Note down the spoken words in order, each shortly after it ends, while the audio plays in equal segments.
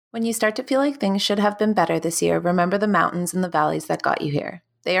When you start to feel like things should have been better this year, remember the mountains and the valleys that got you here.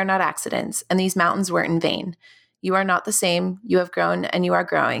 They are not accidents, and these mountains weren't in vain. You are not the same. You have grown and you are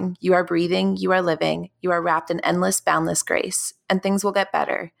growing. You are breathing. You are living. You are wrapped in endless, boundless grace, and things will get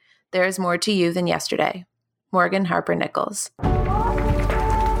better. There is more to you than yesterday. Morgan Harper Nichols.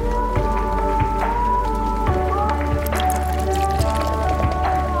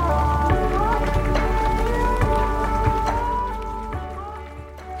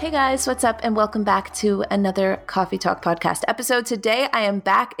 Hey guys, what's up? And welcome back to another Coffee Talk podcast episode. Today I am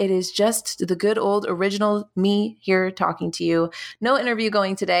back. It is just the good old original me here talking to you. No interview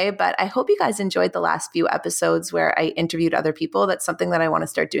going today, but I hope you guys enjoyed the last few episodes where I interviewed other people. That's something that I want to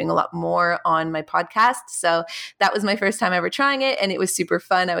start doing a lot more on my podcast. So that was my first time ever trying it, and it was super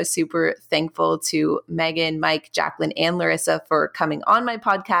fun. I was super thankful to Megan, Mike, Jacqueline, and Larissa for coming on my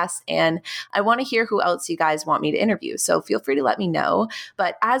podcast. And I want to hear who else you guys want me to interview. So feel free to let me know.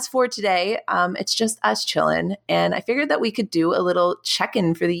 But as for today, it's just us chilling. And I figured that we could do a little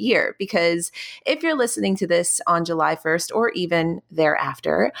check-in for the year, because if you're listening to this on July 1st or even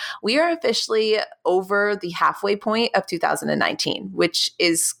thereafter, we are officially over the halfway point of 2019, which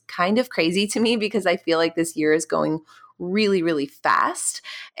is kind of crazy to me because I feel like this year is going really, really fast.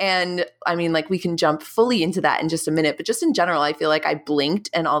 And I mean, like, we can jump fully into that in just a minute, but just in general, I feel like I blinked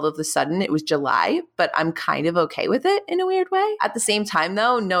and all of a sudden it was July, but I'm kind of okay with it in a weird way. At the same time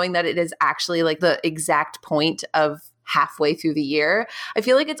though, knowing that it is actually like the exact point of halfway through the year, I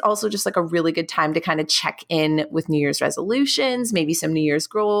feel like it's also just like a really good time to kind of check in with New Year's resolutions, maybe some New Year's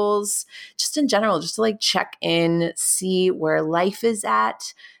goals, just in general, just to like check in, see where life is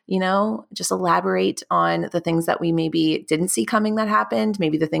at, you know, just elaborate on the things that we maybe didn't see coming that happened,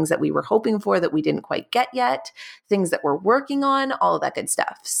 maybe the things that we were hoping for that we didn't quite get yet, things that we're working on, all of that good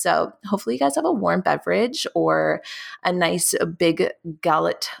stuff. So hopefully you guys have a warm beverage or a nice big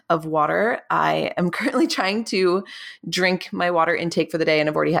gullet of water. I am currently trying to drink my water intake for the day, and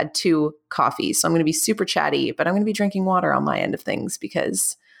I've already had 2 coffees. So I'm going to be super chatty, but I'm going to be drinking water on my end of things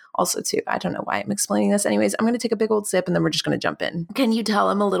because also, too, I don't know why I'm explaining this. Anyways, I'm going to take a big old sip and then we're just going to jump in. Can you tell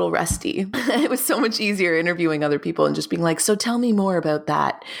I'm a little rusty? It was so much easier interviewing other people and just being like, so tell me more about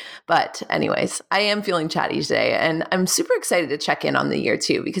that. But anyways, I am feeling chatty today, and I'm super excited to check in on the year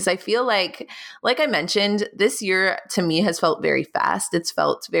too, because I feel like I mentioned, this year to me has felt very fast. It's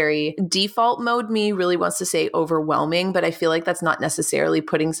felt very default mode. Me really wants to say overwhelming, but I feel like that's not necessarily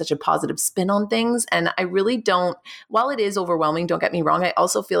putting such a positive spin on things. And I really don't, while it is overwhelming, don't get me wrong, I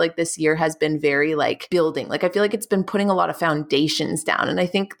also feel like this year has been very like building. Like I feel like it's been putting a lot of foundations down. And I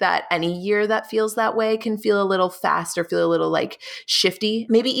think that any year that feels that way can feel a little fast or feel a little like shifty,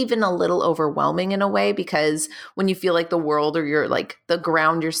 maybe even a little overwhelming in a way, because when you feel like the world or you're like the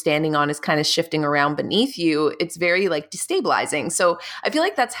ground you're standing on is kind of shifting around beneath you, it's very like destabilizing. So I feel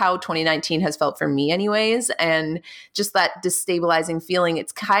like that's how 2019 has felt for me anyways. And just that destabilizing feeling,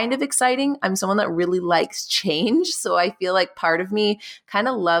 it's kind of exciting. I'm someone that really likes change. So I feel like part of me kind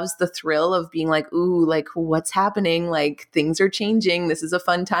of loves the thrill of being like, ooh, like what's happening? Like things are changing. This is a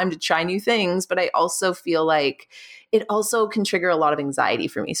fun time to try new things. But I also feel like it also can trigger a lot of anxiety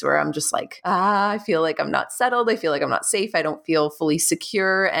for me. So where I'm just like, I feel like I'm not settled. I feel like I'm not safe. I don't feel fully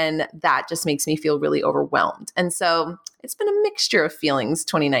secure. And that just makes me feel really overwhelmed. And so it's been a mixture of feelings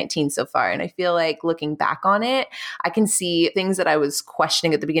 2019 so far. And I feel like looking back on it, I can see things that I was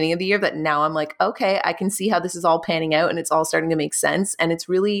questioning at the beginning of the year that now I'm like, okay, I can see how this is all panning out and it's all starting to make sense. And it's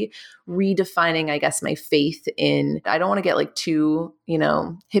really redefining, I guess, my faith in, I don't want to get like too,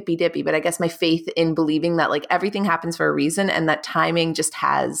 hippy dippy, but I guess my faith in believing that like everything happens for a reason and that timing just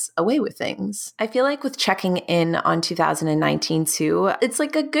has a way with things. I feel like with checking in on 2019 too, it's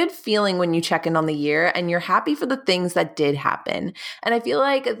like a good feeling when you check in on the year and you're happy for the things that did happen. And I feel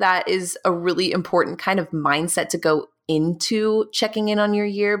like that is a really important kind of mindset to go into checking in on your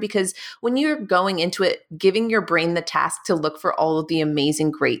year, because when you're going into it, giving your brain the task to look for all of the amazing,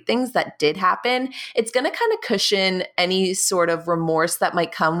 great things that did happen, it's going to kind of cushion any sort of remorse that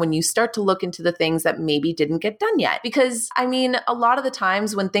might come when you start to look into the things that maybe didn't get done yet. Because I mean, a lot of the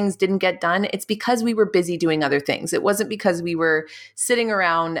times when things didn't get done, it's because we were busy doing other things. It wasn't because we were sitting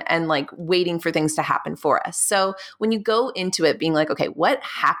around and like waiting for things to happen for us. So when you go into it being like, okay, what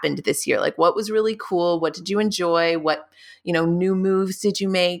happened this year? Like what was really cool? What did you enjoy? What new moves did you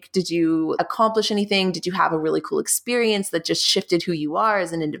make? Did you accomplish anything? Did you have a really cool experience that just shifted who you are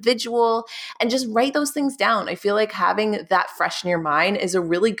as an individual? And just write those things down. I feel like having that fresh in your mind is a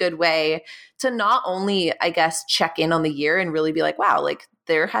really good way to not only, I guess, check in on the year and really be like, wow, like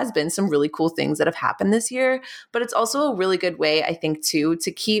there has been some really cool things that have happened this year, but it's also a really good way, I think, too,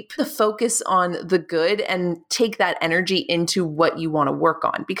 to keep the focus on the good and take that energy into what you want to work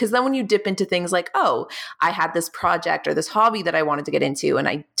on. Because then when you dip into things like, oh, I had this project or this hobby that I wanted to get into, and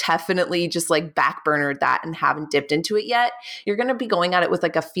I definitely just like backburnered that and haven't dipped into it yet, you're going to be going at it with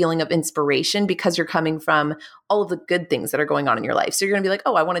like a feeling of inspiration because you're coming from all of the good things that are going on in your life. So you're going to be like,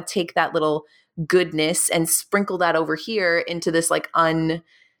 oh, I want to take that little goodness and sprinkle that over here into this like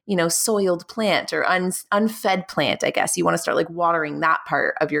soiled plant or unfed plant, I guess. You want to start like watering that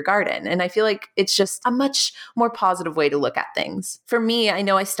part of your garden. And I feel like it's just a much more positive way to look at things. For me, I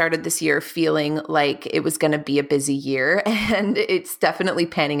know I started this year feeling like it was going to be a busy year, and it's definitely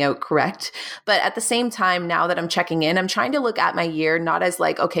panning out correct. But at the same time, now that I'm checking in, I'm trying to look at my year not as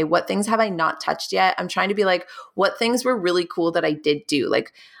like, okay, what things have I not touched yet? I'm trying to be like, what things were really cool that I did do?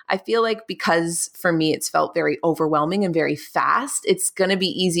 Like, I feel like because for me, it's felt very overwhelming and very fast, it's going to be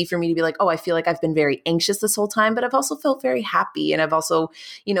easy for me to be like, oh, I feel like I've been very anxious this whole time, but I've also felt very happy. And I've also,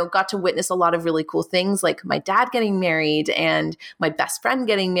 got to witness a lot of really cool things like my dad getting married and my best friend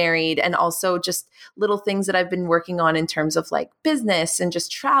getting married, and also just little things that I've been working on in terms of like business and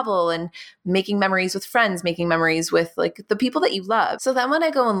just travel and making memories with friends, making memories with like the people that you love. So then when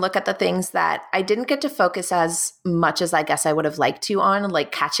I go and look at the things that I didn't get to focus as much as I guess I would have liked to on,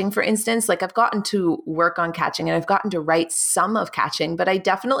 like catching, for instance, like I've gotten to work on catching and I've gotten to write some of catching, but I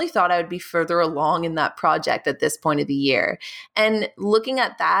definitely thought I would be further along in that project at this point of the year. And looking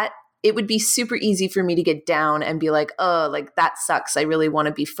at that, it would be super easy for me to get down and be like, oh, like that sucks. I really want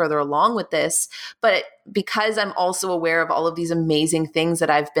to be further along with this. But because I'm also aware of all of these amazing things that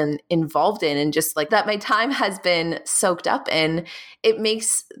I've been involved in and just like that my time has been soaked up in, it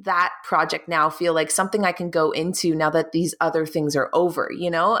makes that project now feel like something I can go into now that these other things are over.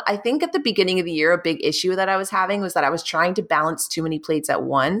 I think at the beginning of the year, a big issue that I was having was that I was trying to balance too many plates at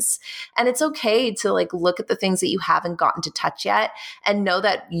once. And it's okay to like look at the things that you haven't gotten to touch yet and know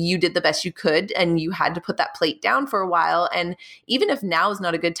that you did the best you could and you had to put that plate down for a while. And even if now is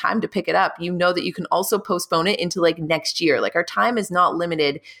not a good time to pick it up, you know that you can also postpone it into like next year. Like our time is not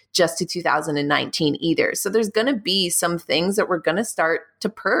limited just to 2019 either. So there's going to be some things that we're going to start to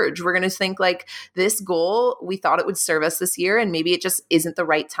purge. We're going to think like this goal, we thought it would serve us this year and maybe it just isn't the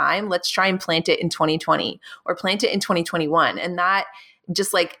right time. Let's try and plant it in 2020 or plant it in 2021. And that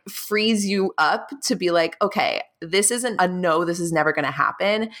just like frees you up to be like, okay, this isn't a no, this is never going to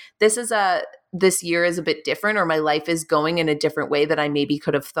happen. This year is a bit different, or my life is going in a different way that I maybe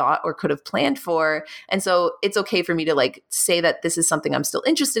could have thought or could have planned for. And so it's okay for me to like say that this is something I'm still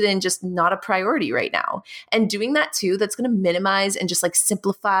interested in, just not a priority right now. And doing that too, that's going to minimize and just like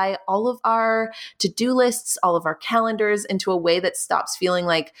simplify all of our to-do lists, all of our calendars into a way that stops feeling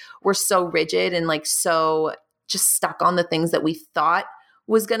like we're so rigid and like so just stuck on the things that we thought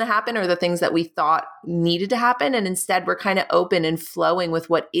was going to happen or the things that we thought needed to happen. And instead we're kind of open and flowing with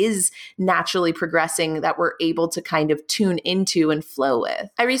what is naturally progressing that we're able to kind of tune into and flow with.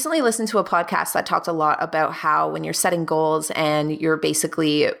 I recently listened to a podcast that talked a lot about how when you're setting goals and you're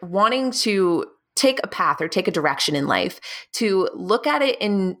basically wanting to take a path or take a direction in life, to look at it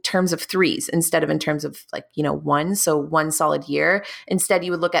in terms of threes instead of in terms of like, one. So one solid year. Instead,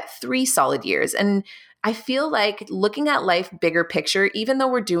 you would look at 3 solid years. And I feel like looking at life bigger picture, even though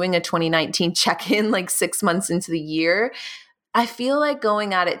we're doing a 2019 check-in like 6 months into the year, I feel like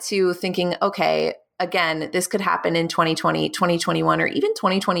going at it too, thinking, okay, again, this could happen in 2020, 2021, or even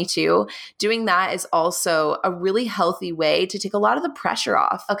 2022. Doing that is also a really healthy way to take a lot of the pressure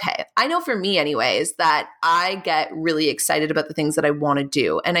off. Okay, I know for me anyways, that I get really excited about the things that I want to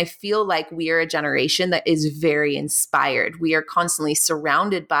do. And I feel like we are a generation that is very inspired. We are constantly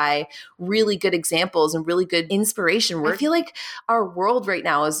surrounded by really good examples and really good inspiration. I feel like our world right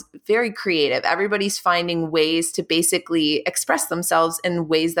now is very creative. Everybody's finding ways to basically express themselves in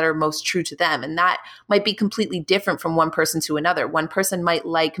ways that are most true to them. And that might be completely different from one person to another. One person might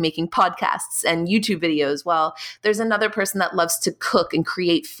like making podcasts and YouTube videos, while there's another person that loves to cook and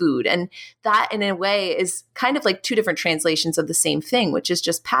create food. And that in a way is kind of like 2 different translations of the same thing, which is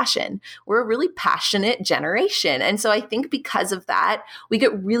just passion. We're a really passionate generation. And so I think because of that, we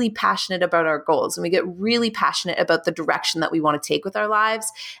get really passionate about our goals and we get really passionate about the direction that we want to take with our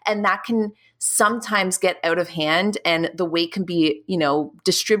lives. And that can sometimes get out of hand and the weight can be,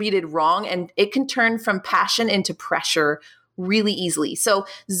 distributed wrong, and it can turn from passion into pressure really easily. So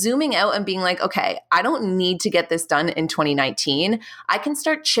zooming out and being like, okay, I don't need to get this done in 2019. I can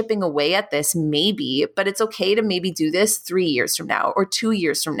start chipping away at this maybe, but it's okay to maybe do this 3 years from now or 2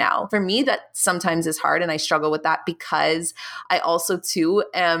 years from now. For me, that sometimes is hard and I struggle with that because I also too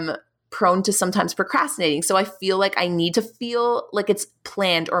am prone to sometimes procrastinating. So I feel like I need to feel like it's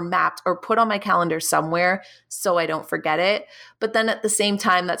planned or mapped or put on my calendar somewhere so I don't forget it. But then at the same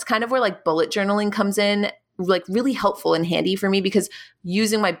time, that's kind of where like bullet journaling comes in, like really helpful and handy for me, because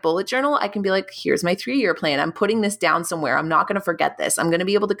using my bullet journal, I can be like, here's my 3-year plan. I'm putting this down somewhere. I'm not going to forget this. I'm going to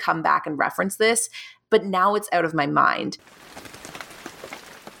be able to come back and reference this, but now it's out of my mind.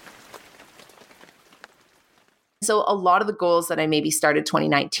 So a lot of the goals that I maybe started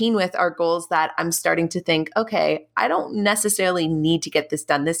 2019 with are goals that I'm starting to think, okay, I don't necessarily need to get this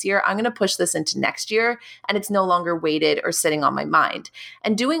done this year. I'm going to push this into next year, and it's no longer weighted or sitting on my mind.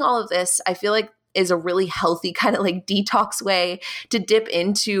 And doing all of this, I feel like is a really healthy kind of like detox way to dip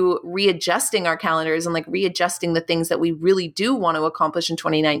into readjusting our calendars and like readjusting the things that we really do want to accomplish in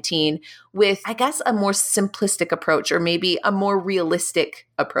 2019 with, I guess, a more simplistic approach, or maybe a more realistic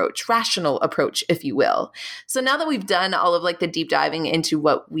approach, rational approach, if you will. So now that we've done all of like the deep diving into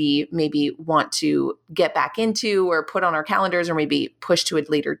what we maybe want to get back into or put on our calendars or maybe push to a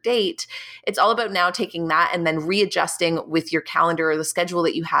later date, it's all about now taking that and then readjusting with your calendar or the schedule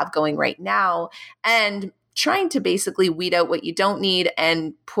that you have going right now, and trying to basically weed out what you don't need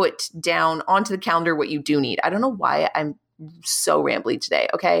and put down onto the calendar what you do need. I don't know why I'm so rambly today.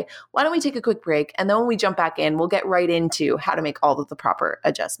 Okay. Why don't we take a quick break? And then when we jump back in, we'll get right into how to make all of the proper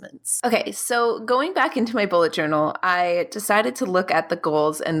adjustments. Okay. So going back into my bullet journal, I decided to look at the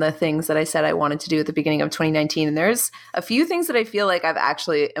goals and the things that I said I wanted to do at the beginning of 2019. And there's a few things that I feel like I've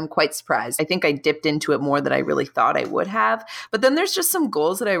actually am quite surprised. I think I dipped into it more than I really thought I would have. But then there's just some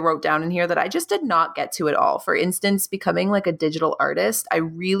goals that I wrote down in here that I just did not get to at all. For instance, becoming like a digital artist. I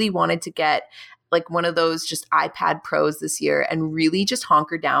really wanted to get like one of those just iPad Pros this year and really just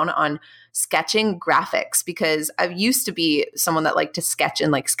hunker down on sketching graphics, because I used to be someone that liked to sketch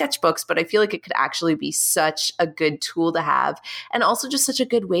in like sketchbooks, but I feel like it could actually be such a good tool to have, and also just such a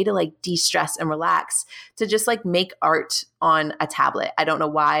good way to like de-stress and relax, to just like make art on a tablet. I don't know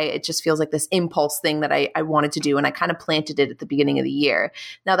why, it just feels like this impulse thing that I wanted to do, and I kind of planted it at the beginning of the year.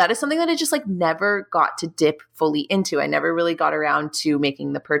 Now that is something that I just like never got to dip fully into. I never really got around to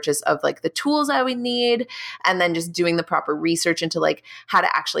making the purchase of like the tools I would need, and then just doing the proper research into like how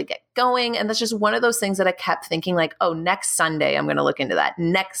to actually get going. And that's just one of those things that I kept thinking like, oh, next Sunday, I'm going to look into that.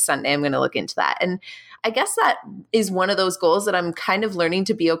 Next Sunday, I'm going to look into that. And I guess that is one of those goals that I'm kind of learning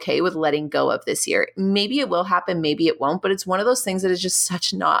to be okay with letting go of this year. Maybe it will happen, maybe it won't, but it's one of those things that is just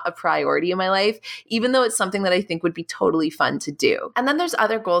such not a priority in my life, even though it's something that I think would be totally fun to do. And then there's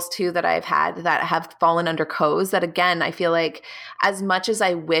other goals too that I've had that have fallen under co's that, again, I feel like as much as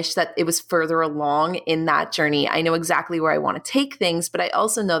I wish that it was further along in that journey, I know exactly where I want to take things, but I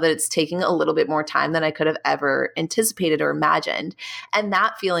also know that it's taking a little bit more time than I could have ever anticipated or imagined. And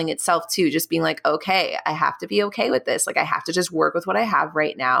that feeling itself too, just being like, okay, I have to be okay with this. Like I have to just work with what I have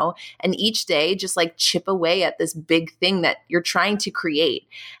right now. And each day just like chip away at this big thing that you're trying to create.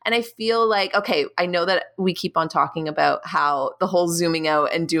 And I feel like, okay, I know that we keep on talking about how the whole zooming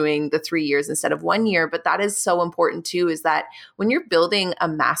out and doing the 3 years instead of 1 year, but that is so important too, is that when you're building a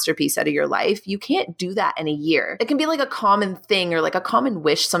masterpiece out of your life, you can't do that in a year. It can be like a common thing or like a common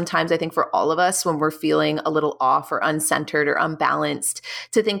wish sometimes, I think, for all of us when we're feeling a little off or uncentered or unbalanced,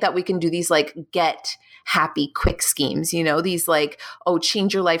 to think that we can do these like get happy quick schemes, you know, these like, oh,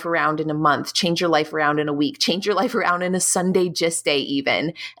 change your life around in a month, change your life around in a week, change your life around in a Sunday gist day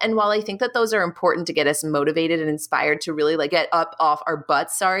even. And while I think that those are important to get us motivated and inspired to really like get up off our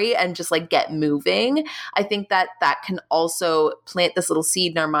butts, and just like get moving, I think that that can also plant this little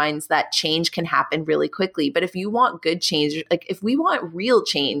seed in our minds that change can happen really quickly. But if you want good change, like if we want real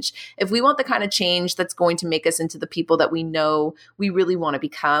change, if we want the kind of change that's going to make us into the people that we know we really want to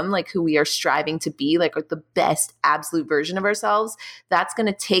become, like who we are striving to be, like the best absolute version of ourselves, that's going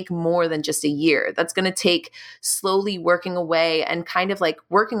to take more than just a year. That's going to take slowly working away and kind of like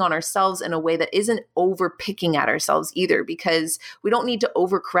working on ourselves in a way that isn't over picking at ourselves either, because we don't need to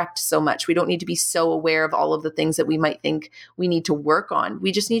overcorrect so much. We don't need to be so aware of all of the things that we might think we need to work on.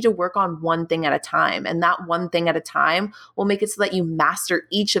 We just need to work on one thing at a time. And that one thing at a time will make it so that you master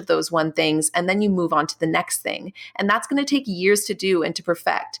each of those one things, and then you move on to the next thing. And that's going to take years to do and to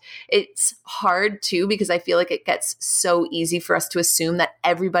perfect. It's hard too, because I feel like it gets so easy for us to assume that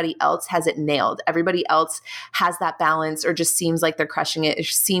everybody else has it nailed. Everybody else has that balance, or just seems like they're crushing it. It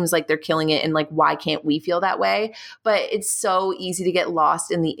seems like they're killing it. And like, why can't we feel that way? But it's so easy to get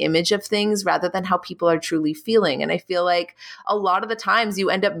lost in the image of things rather than how people are truly feeling. And I feel like a lot of the times you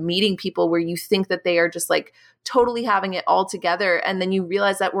end up meeting people where you think that they are just like totally having it all together. And then you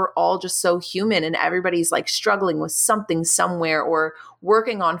realize that we're all just so human and everybody's like struggling with something somewhere or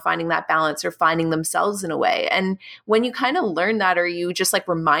working on finding that balance or finding themselves in a way. And when you kind of learn that, or you just like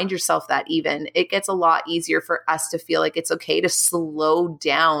remind yourself that, even, it gets a lot easier for us to feel like it's okay to slow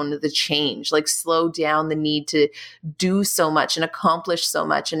down the change, like slow down the need to do so much and accomplish so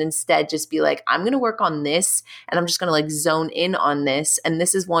much. And instead just be like, I'm going to work on this and I'm just going to like zone in on this. And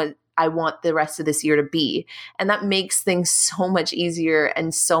this is what I want the rest of this year to be. And that makes things so much easier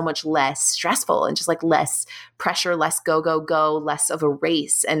and so much less stressful and just like less pressure, less go, go, go, less of a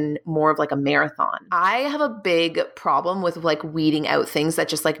race and more of like a marathon. I have a big problem with like weeding out things that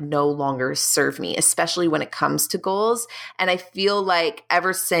just like no longer serve me, especially when it comes to goals. And I feel like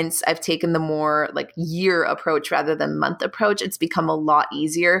ever since I've taken the more like year approach rather than month approach, it's become a lot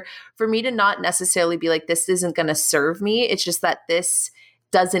easier for me to not necessarily be like, this isn't going to serve me. It's just that this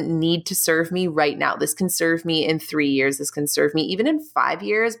doesn't need to serve me right now. This can serve me in 3 years. This can serve me even in 5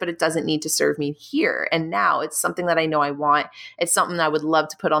 years, but it doesn't need to serve me here and now. It's something that I know I want. It's something I would love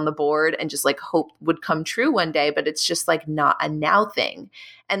to put on the board and just like hope would come true one day, but it's just like not a now thing.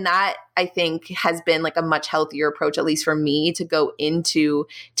 And that, I think, has been like a much healthier approach, at least for me, to go into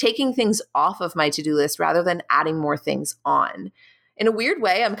taking things off of my to-do list rather than adding more things on. In a weird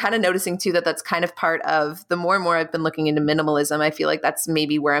way, I'm kind of noticing too that that's kind of part of the more and more I've been looking into minimalism. I feel like that's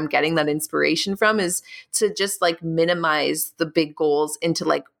maybe where I'm getting that inspiration from, is to just like minimize the big goals into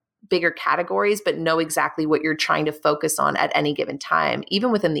like bigger categories, but know exactly what you're trying to focus on at any given time,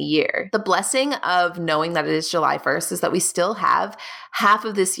 even within the year. The blessing of knowing that it is July 1st is that we still have half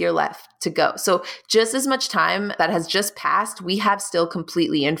of this year left to go. So just as much time that has just passed, we have still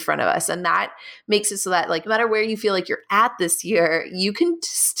completely in front of us. And that makes it so that like no matter where you feel like you're at this year, you can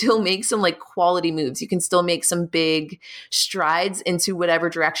still make some like quality moves. You can still make some big strides into whatever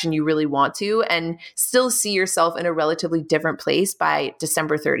direction you really want to, and still see yourself in a relatively different place by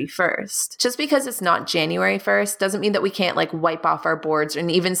December 31st. Just because it's not January 1st doesn't mean that we can't like wipe off our boards and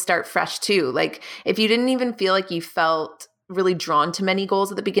even start fresh too. Like if you didn't even feel like you felt really drawn to many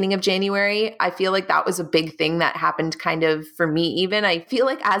goals at the beginning of January, I feel like that was a big thing that happened kind of for me even. I feel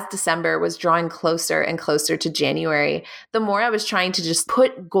like as December was drawing closer and closer to January, the more I was trying to just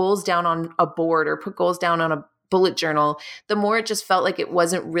put goals down on a board or put goals down on a bullet journal, the more it just felt like it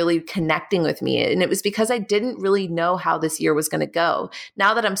wasn't really connecting with me. And it was because I didn't really know how this year was going to go.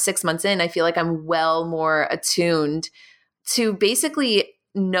 Now that I'm 6 months in, I feel like I'm well more attuned to basically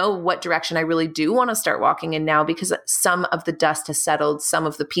know what direction I really do want to start walking in now, because some of the dust has settled, some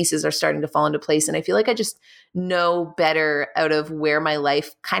of the pieces are starting to fall into place. And I feel like I just know better out of where my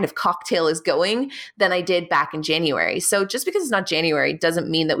life kind of cocktail is going than I did back in January. So just because it's not January doesn't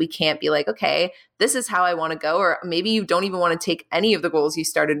mean that we can't be like, okay, this is how I want to go. Or maybe you don't even want to take any of the goals you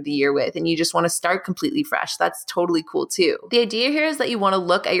started the year with and you just want to start completely fresh. That's totally cool too. The idea here is that you want to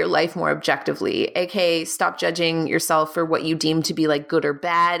look at your life more objectively, aka stop judging yourself for what you deem to be like good or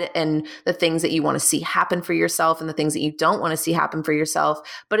bad and the things that you want to see happen for yourself and the things that you don't want to see happen for yourself,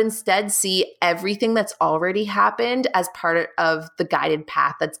 but instead see everything that's already happened as part of the guided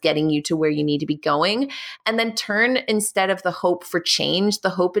path that's getting you to where you need to be going. And then turn, instead of the hope for change,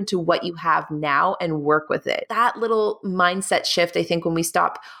 the hope into what you have now and work with it. That little mindset shift, I think, when we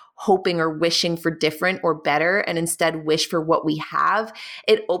stop hoping or wishing for different or better and instead wish for what we have,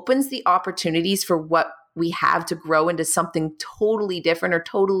 it opens the opportunities for what we have to grow into something totally different or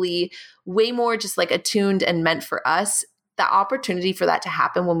totally way more just like attuned and meant for us. The opportunity for that to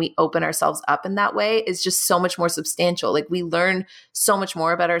happen when we open ourselves up in that way is just so much more substantial. Like we learn so much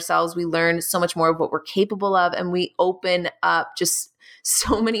more about ourselves. We learn so much more of what we're capable of, and we open up just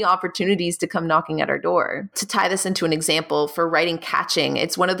so many opportunities to come knocking at our door. To tie this into an example, for writing Catching,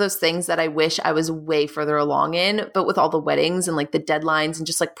 it's one of those things that I wish I was way further along in, but with all the weddings and like the deadlines and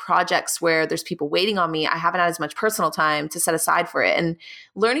just like projects where there's people waiting on me, I haven't had as much personal time to set aside for it. And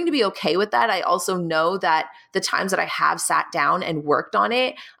learning to be okay with that, I also know that the times that I have sat down and worked on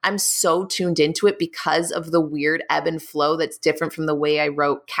it, I'm so tuned into it because of the weird ebb and flow that's different from the way I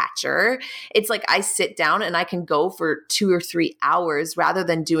wrote Catcher. It's like I sit down and I can go for 2 or 3 hours rather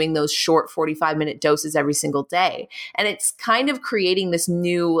than doing those short 45-minute doses every single day. And it's kind of creating this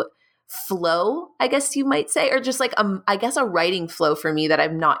new flow, I guess you might say, or just like, I guess a writing flow for me that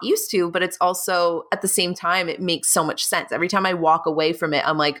I'm not used to, but it's also at the same time, it makes so much sense. Every time I walk away from it,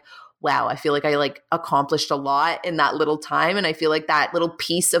 I'm like, wow, I feel like I like accomplished a lot in that little time. And I feel like that little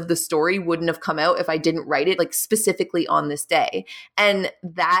piece of the story wouldn't have come out if I didn't write it like specifically on this day. And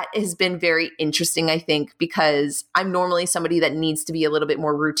that has been very interesting, I think, because I'm normally somebody that needs to be a little bit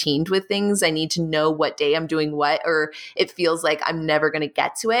more routined with things. I need to know what day I'm doing what, or it feels like I'm never going to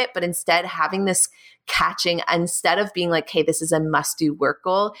get to it. But instead, having this catching, instead of being like, hey, this is a must-do work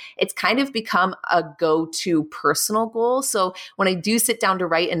goal, it's kind of become a go-to personal goal. So when I do sit down to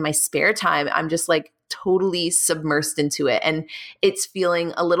write in my spare time, I'm just like totally submersed into it. And it's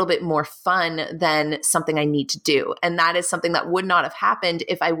feeling a little bit more fun than something I need to do. And that is something that would not have happened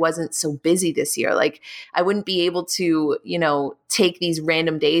if I wasn't so busy this year. Like I wouldn't be able to, take these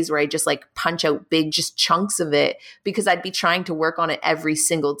random days where I just like punch out big just chunks of it, because I'd be trying to work on it every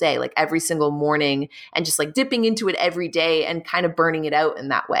single day, like every single morning, and just like dipping into it every day and kind of burning it out in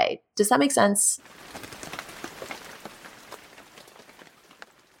that way. Does that make sense?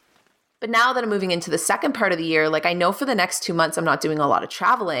 But now that I'm moving into the second part of the year, like I know for the next 2 months, I'm not doing a lot of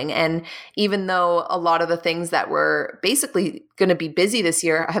traveling. And even though a lot of the things that were basically going to be busy this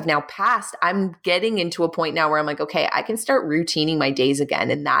year have now passed, I'm getting into a point now where I'm like, okay, I can start routining my days again.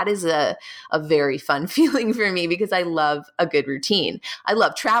 And that is a very fun feeling for me, because I love a good routine. I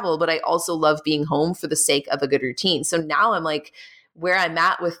love travel, but I also love being home for the sake of a good routine. So now I'm like, where I'm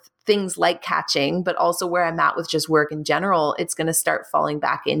at with things like catching, but also where I'm at with just work in general, it's going to start falling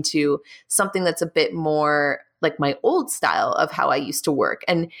back into something that's a bit more like my old style of how I used to work.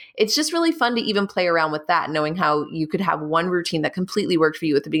 And it's just really fun to even play around with that, knowing how you could have one routine that completely worked for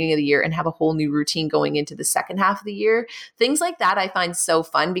you at the beginning of the year and have a whole new routine going into the second half of the year. Things like that I find so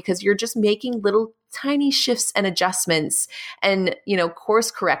fun, because you're just making little tiny shifts and adjustments and, course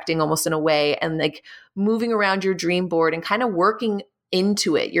correcting almost in a way, and like moving around your dream board and kind of working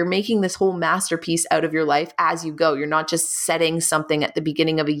into it. You're making this whole masterpiece out of your life as you go. You're not just setting something at the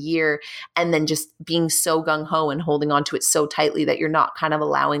beginning of a year and then just being so gung-ho and holding on to it so tightly that you're not kind of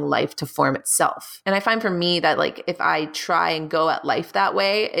allowing life to form itself. And I find for me that like if I try and go at life that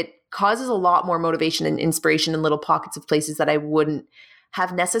way, it causes a lot more motivation and inspiration in little pockets of places that I wouldn't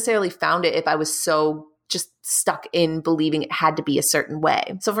have necessarily found it if I was so just stuck in believing it had to be a certain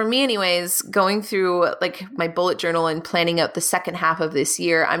way. So for me anyways, going through like my bullet journal and planning out the second half of this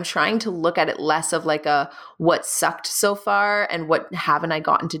year, I'm trying to look at it less of like a what sucked so far and what haven't I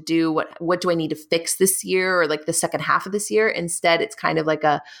gotten to do, what do I need to fix this year or like the second half of this year. Instead, it's kind of like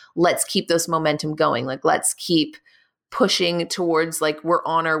a let's keep this momentum going. Like let's keep pushing towards like we're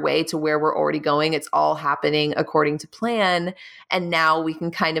on our way to where we're already going. It's all happening according to plan. And now we can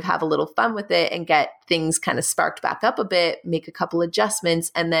kind of have a little fun with it and get things kind of sparked back up a bit, make a couple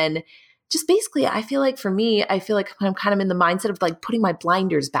adjustments, and then just basically, I feel like for me, I'm kind of in the mindset of like putting my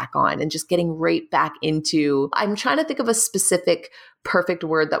blinders back on and just getting right back into, I'm trying to think of a specific perfect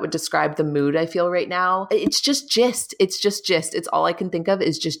word that would describe the mood I feel right now. It's just gist. It's just gist. It's all I can think of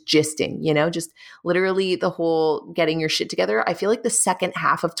is just gisting, just literally the whole getting your shit together. I feel like the second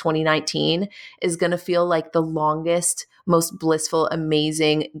half of 2019 is going to feel like the longest, most blissful,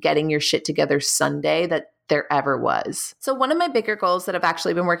 amazing getting your shit together Sunday that there ever was. So one of my bigger goals that I've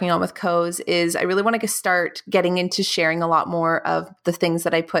actually been working on with Co's is I really want to start getting into sharing a lot more of the things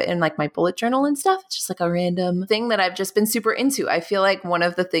that I put in like my bullet journal and stuff. It's just like a random thing that I've just been super into. I feel like one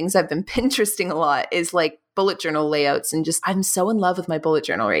of the things I've been Pinteresting a lot is like bullet journal layouts, and just I'm so in love with my bullet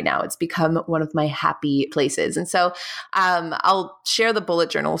journal right now. It's become one of my happy places. And so I'll share the bullet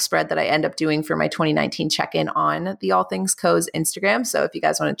journal spread that I end up doing for my 2019 check-in on the All Things Co's Instagram. So if you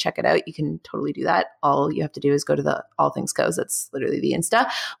guys want to check it out, you can totally do that. All you have to do is go to the All Things Co's. That's literally the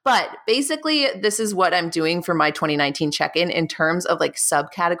Insta. But basically, this is what I'm doing for my 2019 check-in in terms of like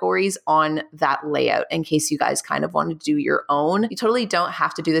subcategories on that layout, in case you guys kind of want to do your own. You totally don't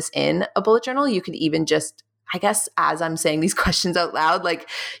have to do this in a bullet journal. You could even just, I guess, as I'm saying these questions out loud, like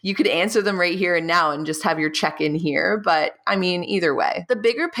you could answer them right here and now and just have your check-in here. But I mean, either way, the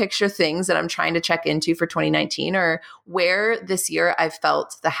bigger picture things that I'm trying to check into for 2019 are where this year I've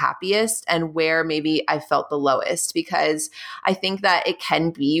felt the happiest and where maybe I felt the lowest, because I think that it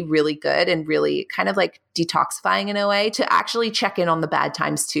can be really good and really kind of like detoxifying in a way to actually check in on the bad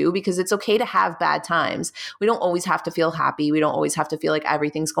times too, because it's okay to have bad times. We don't always have to feel happy. We don't always have to feel like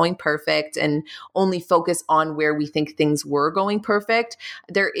everything's going perfect and only focus on where we think things were going perfect.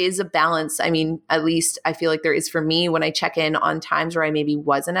 There is a balance. I mean, at least I feel like there is for me when I check in on times where I maybe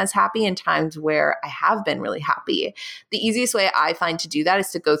wasn't as happy and times where I have been really happy. The easiest way I find to do that is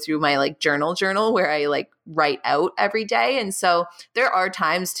to go through my like journal where I like write out every day. And so there are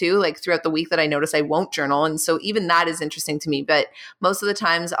times too, like throughout the week that I notice I won't journal. And so even that is interesting to me. But most of the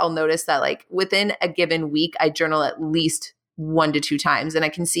times I'll notice that like within a given week, I journal at least 1 to 2 times. And I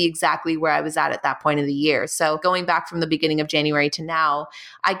can see exactly where I was at that point of the year. So going back from the beginning of January to now,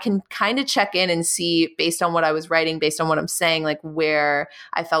 I can kind of check in and see, based on what I was writing, based on what I'm saying, like where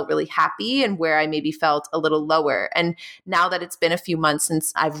I felt really happy and where I maybe felt a little lower. And now that it's been a few months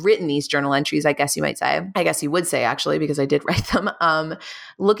since I've written these journal entries, I guess you might say, I guess you would say actually, because I did write them.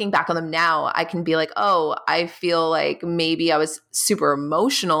 Looking back on them now, I can be like, oh, I feel like maybe I was super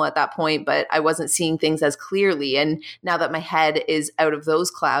emotional at that point, but I wasn't seeing things as clearly. And now that my head is out of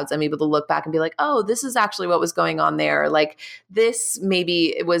those clouds, I'm able to look back and be like, oh, this is actually what was going on there. Like this,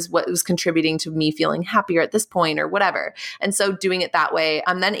 maybe it was what was contributing to me feeling happier at this point or whatever. And so doing it that way,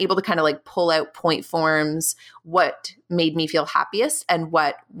 I'm then able to kind of like pull out point forms, what made me feel happiest and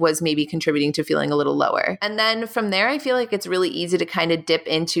what was maybe contributing to feeling a little lower. And then from there, I feel like it's really easy to kind of dip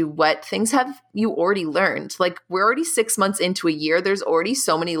into what things have you already learned. Like we're already 6 months into a year. There's already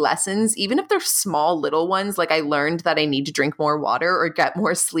so many lessons, even if they're small little ones. Like I learned that I need to drink more water or get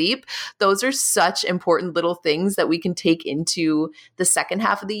more sleep. Those are such important little things that we can take into the second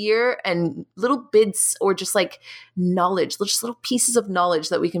half of the year, and little bits or just like knowledge, just little pieces of knowledge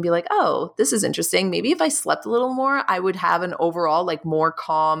that we can be like, oh, this is interesting. Maybe if I slept a little more, I would have an overall like more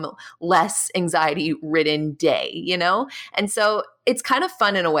calm, less anxiety ridden day, you know? And so it's kind of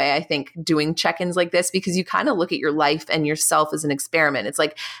fun in a way, I think, doing check-ins like this, because you kind of look at your life and yourself as an experiment. It's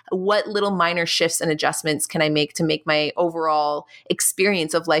like, what little minor shifts and adjustments can I make to make my overall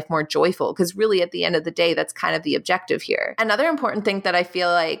experience of life more joyful? Because really, at the end of the day, that's kind of the objective here. Another important thing that I feel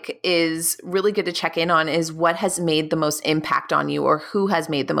like is really good to check in on is what has made the most impact on you, or who has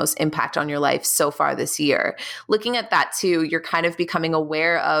made the most impact on your life so far this year. Looking at that too, you're kind of becoming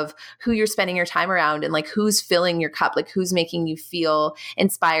aware of who you're spending your time around and like who's filling your cup, like who's making you feel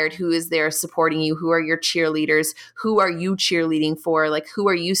inspired, who is there supporting you, who are your cheerleaders, who are you cheerleading for, like who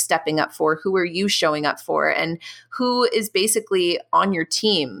are you stepping up for, who are you showing up for, and who is basically on your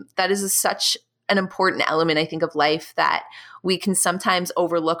team. That is such an important element, I think, of life that we can sometimes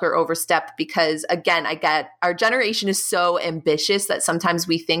overlook or overstep, because again, our generation is so ambitious that sometimes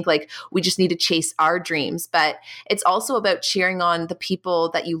we think like we just need to chase our dreams, but it's also about cheering on the people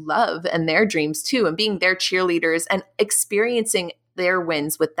that you love and their dreams too, and being their cheerleaders and experiencing their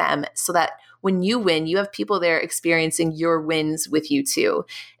wins with them, so that when you win, you have people there experiencing your wins with you too.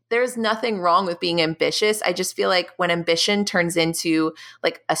 There's nothing wrong with being ambitious. I just feel like when ambition turns into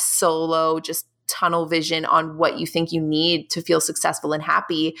like a solo, just tunnel vision on what you think you need to feel successful and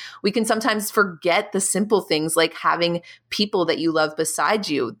happy, we can sometimes forget the simple things like having people that you love beside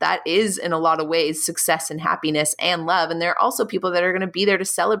you. That is, in a lot of ways, success and happiness and love. And there are also people that are going to be there to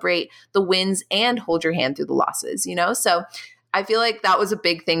celebrate the wins and hold your hand through the losses, you know? So I feel like that was a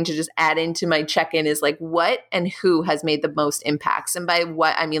big thing to just add into my check-in, is like what and who has made the most impacts. And by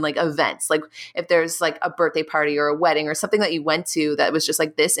what, I mean like events. Like if there's like a birthday party or a wedding or something that you went to that was just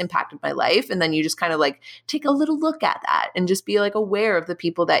like, this impacted my life. And then you just kind of like take a little look at that and just be like aware of the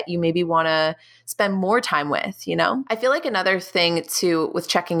people that you maybe want to spend more time with, you know? I feel like another thing too with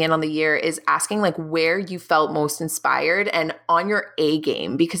checking in on the year is asking like where you felt most inspired and on your A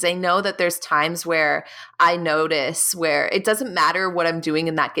game, because I know that there's times where I notice where it doesn't matter what I'm doing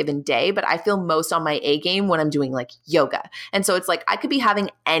in that given day, but I feel most on my A game when I'm doing like yoga. And so it's like I could be having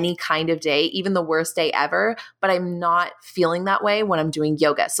any kind of day, even the worst day ever, but I'm not feeling that way when I'm doing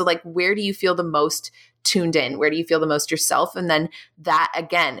yoga. So like, where do you feel the most tuned in? Where do you feel the most yourself? And then that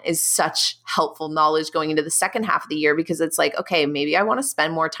again is such helpful knowledge going into the second half of the year, because it's like, okay, maybe I want to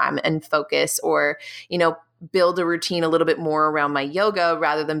spend more time and focus, or, you know, build a routine a little bit more around my yoga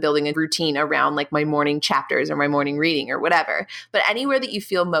rather than building a routine around like my morning chapters or my morning reading or whatever. But anywhere that you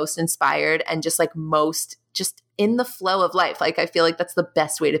feel most inspired and just like most just in the flow of life. Like I feel like that's the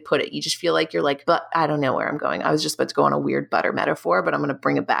best way to put it. You just feel like you're like, but I don't know where I'm going. I was just about to go on a weird butter metaphor, but I'm going to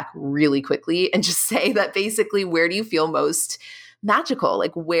bring it back really quickly and just say that basically, where do you feel most magical?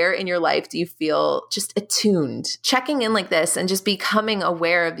 Like where in your life do you feel just attuned? Checking in like this and just becoming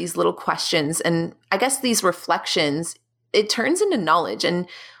aware of these little questions and I guess these reflections, it turns into knowledge. And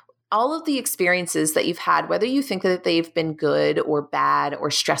all of the experiences that you've had, whether you think that they've been good or bad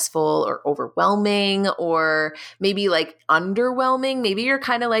or stressful or overwhelming or maybe like underwhelming, maybe you're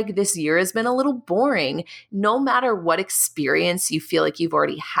kind of like, this year has been a little boring. No matter what experience you feel like you've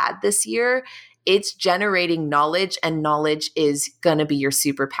already had this year, it's generating knowledge, and knowledge is going to be your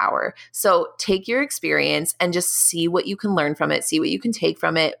superpower. So take your experience and just see what you can learn from it, see what you can take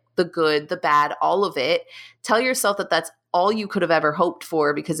from it, the good, the bad, all of it. Tell yourself that that's all you could have ever hoped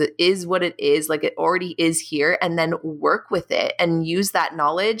for, because it is what it is, like it already is here, and then work with it and use that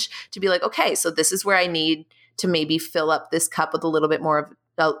knowledge to be like, okay, so this is where I need to maybe fill up this cup with a little bit more of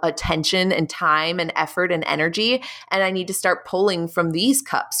attention and time and effort and energy. And I need to start pulling from these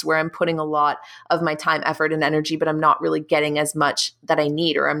cups where I'm putting a lot of my time, effort, and energy, but I'm not really getting as much that I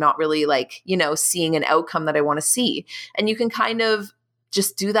need, or I'm not really like, seeing an outcome that I want to see. And you can kind of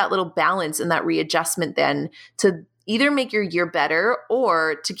just do that little balance and that readjustment then to either make your year better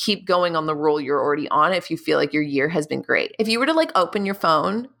or to keep going on the roll you're already on if you feel like your year has been great. If you were to like open your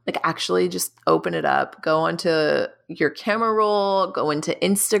phone, like actually just open it up, go onto your camera roll, go into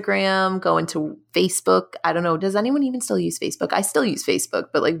Instagram, go into Facebook. I don't know. Does anyone even still use Facebook? I still use Facebook,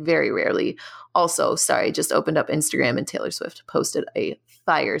 but like very rarely. Also, sorry, just opened up Instagram and Taylor Swift posted a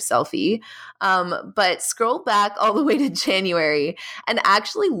fire selfie. But scroll back all the way to January and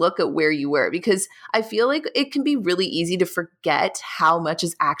actually look at where you were, because I feel like it can be really easy to forget how much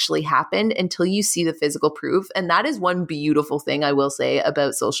has actually happened until you see the physical proof. And that is one beautiful thing I will say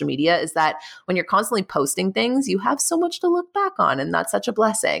about social media, is that when you're constantly posting things, you have so much to look back on, and that's such a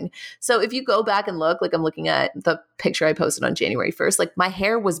blessing. So if you go back and look, like I'm looking at the picture I posted on January 1st, like my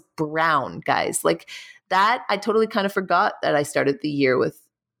hair was brown, guys. Like that, I totally kind of forgot that I started the year with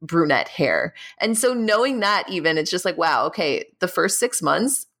brunette hair. And so knowing that, even, it's just like, wow, okay, the first 6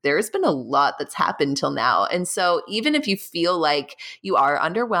 months, there's been a lot that's happened till now. And so even if you feel like you are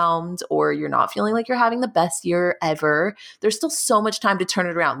underwhelmed or you're not feeling like you're having the best year ever, there's still so much time to turn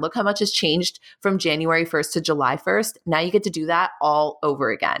it around. Look how much has changed from January 1st to July 1st. Now you get to do that all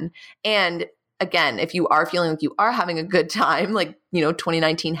over again. And again, if you are feeling like you are having a good time, like,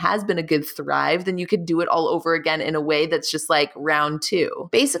 2019 has been a good thrive, then you could do it all over again in a way that's just like round two.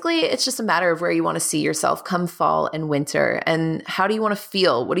 Basically, it's just a matter of where you want to see yourself come fall and winter, and how do you want to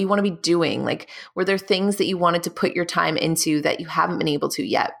feel? What do you want to be doing? Like, were there things that you wanted to put your time into that you haven't been able to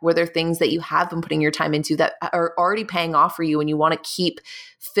yet? Were there things that you have been putting your time into that are already paying off for you and you want to keep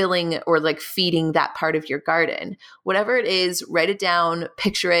filling or like feeding that part of your garden? Whatever it is, write it down,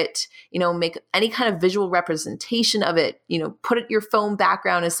 picture it, make any kind of visual representation of it, put it your phone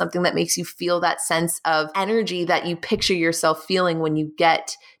background as something that makes you feel that sense of energy that you picture yourself feeling when you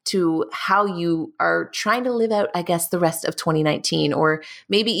get to how you are trying to live out, I guess, the rest of 2019, or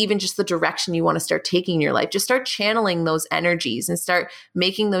maybe even just the direction you want to start taking in your life. Just start channeling those energies and start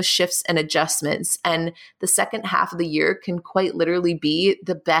making those shifts and adjustments. And the second half of the year can quite literally be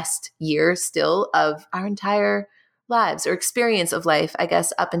the best year still of our entire lives or experience of life, I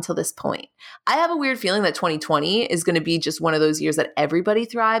guess, up until this point. I have a weird feeling that 2020 is going to be just one of those years that everybody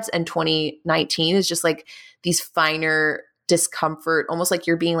thrives, and 2019 is just like these finer discomfort, almost like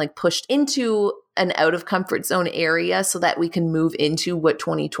you're being like pushed into an out of comfort zone area so that we can move into what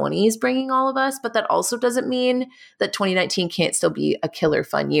 2020 is bringing all of us. But that also doesn't mean that 2019 can't still be a killer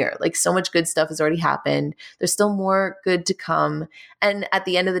fun year. Like, so much good stuff has already happened. There's still more good to come. And at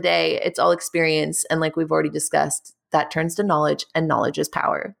the end of the day, it's all experience. And like we've already discussed, that turns to knowledge, and knowledge is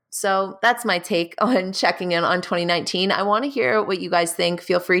power. So that's my take on checking in on 2019. I want to hear what you guys think.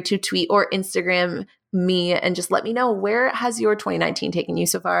 Feel free to tweet or Instagram me and just let me know, where has your 2019 taken you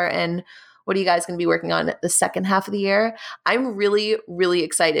so far, and what are you guys going to be working on the second half of the year? I'm really, really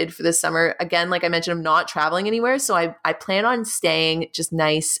excited for this summer. Again, like I mentioned, I'm not traveling anywhere, so I plan on staying just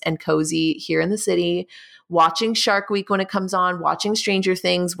nice and cozy here in the city, watching Shark Week when it comes on, watching Stranger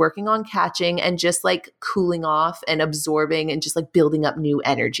Things, working on catching, and just like cooling off and absorbing and just like building up new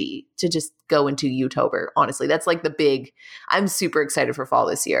energy to just go into Youtober. Honestly, that's like I'm super excited for fall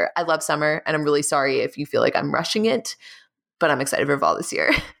this year. I love summer, and I'm really sorry if you feel like I'm rushing it, but I'm excited for fall this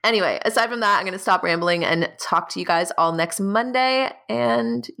year. Anyway, aside from that, I'm going to stop rambling and talk to you guys all next Monday.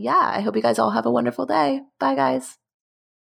 And yeah, I hope you guys all have a wonderful day. Bye, guys.